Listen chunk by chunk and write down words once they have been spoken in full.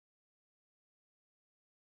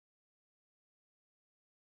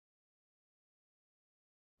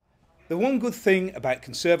The one good thing about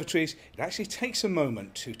conservatories, it actually takes a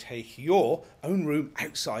moment to take your own room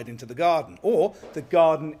outside into the garden, or the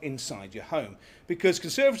garden inside your home. Because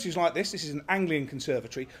conservatories like this is an Anglian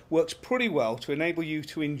conservatory, works pretty well to enable you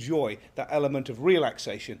to enjoy that element of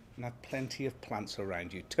relaxation and have plenty of plants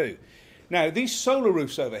around you too. Now, these solar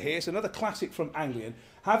roofs over here, it's another classic from Anglian,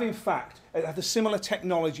 have in fact have a similar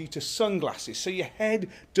technology to sunglasses, so your head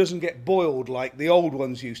doesn't get boiled like the old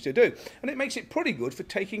ones used to do. And it makes it pretty good for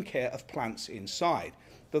taking care of plants inside.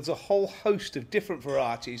 There's a whole host of different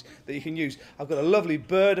varieties that you can use. I've got a lovely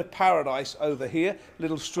bird of paradise over here,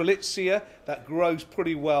 little strelitzia that grows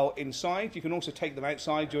pretty well inside. You can also take them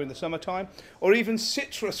outside during the summertime, or even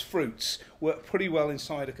citrus fruits work pretty well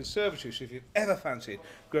inside a conservatory. So if you've ever fancied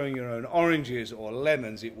growing your own oranges or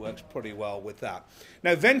lemons, it works pretty well with that.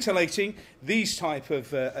 Now, ventilating these type of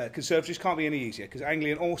conservatories can't be any easier, because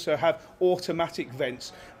Anglian also have automatic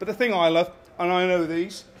vents. But the thing I love, and I know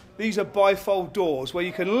these are bifold doors where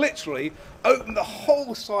you can literally open the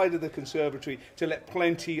whole side of the conservatory to let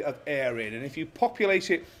plenty of air in. And if you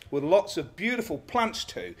populate it with lots of beautiful plants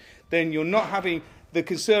too, then you're not having the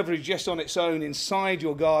conservatory just on its own inside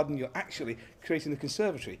your garden. You're actually creating the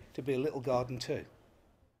conservatory to be a little garden too.